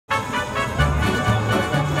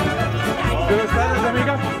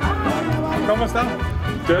¿Cómo está?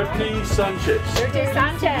 Dirty Sanchez. Dirty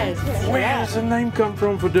Sanchez. Where does the name come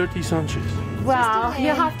from for Dirty Sanchez? Well,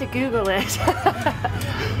 you'll have to Google it.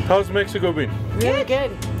 How's Mexico been? Really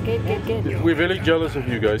good. Good. We're really jealous of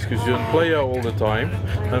you guys because you play out all the time,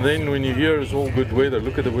 and then when you hear it's all good weather,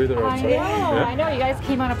 look at the weather outside. I know. You guys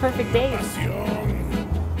came on a perfect day.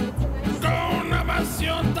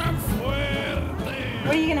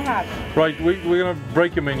 What are you gonna have? Right, we're gonna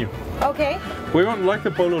break your menu. Okay. We don't like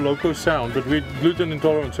the Pollo Loco sound, but we're gluten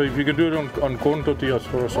intolerant, so if you can do it on corn tortillas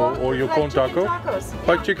for us, or your like corn taco. Tacos.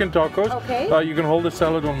 Like chicken tacos. Okay. You can hold the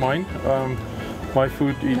salad on mine. My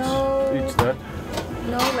food eats that.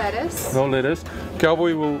 No lettuce. No lettuce.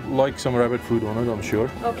 Cowboy will like some rabbit food on it, I'm sure.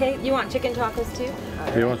 Okay, you want chicken tacos too?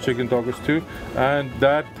 He wants chicken tacos too. And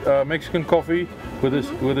that Mexican coffee with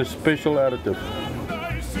a special additive.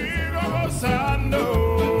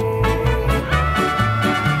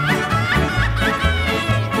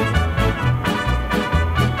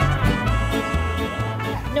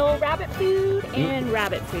 No rabbit food and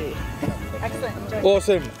rabbit food. Excellent. Enjoy.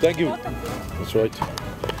 Awesome, thank you. That's right.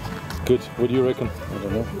 Good. What do you reckon? I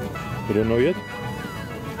don't know. You don't know yet?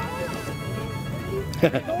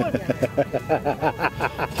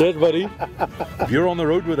 Cheers, buddy. If you're on the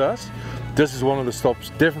road with us, this is one of the stops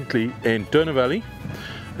definitely in Turner Valley.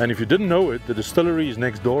 And if you didn't know it, the distillery is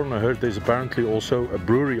next door, and I heard there's apparently also a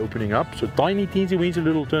brewery opening up. So tiny, teensy, weensy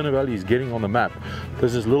little Turner Valley is getting on the map.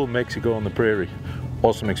 This is little Mexico on the prairie.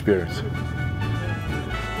 Awesome experience.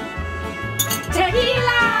 Tequila!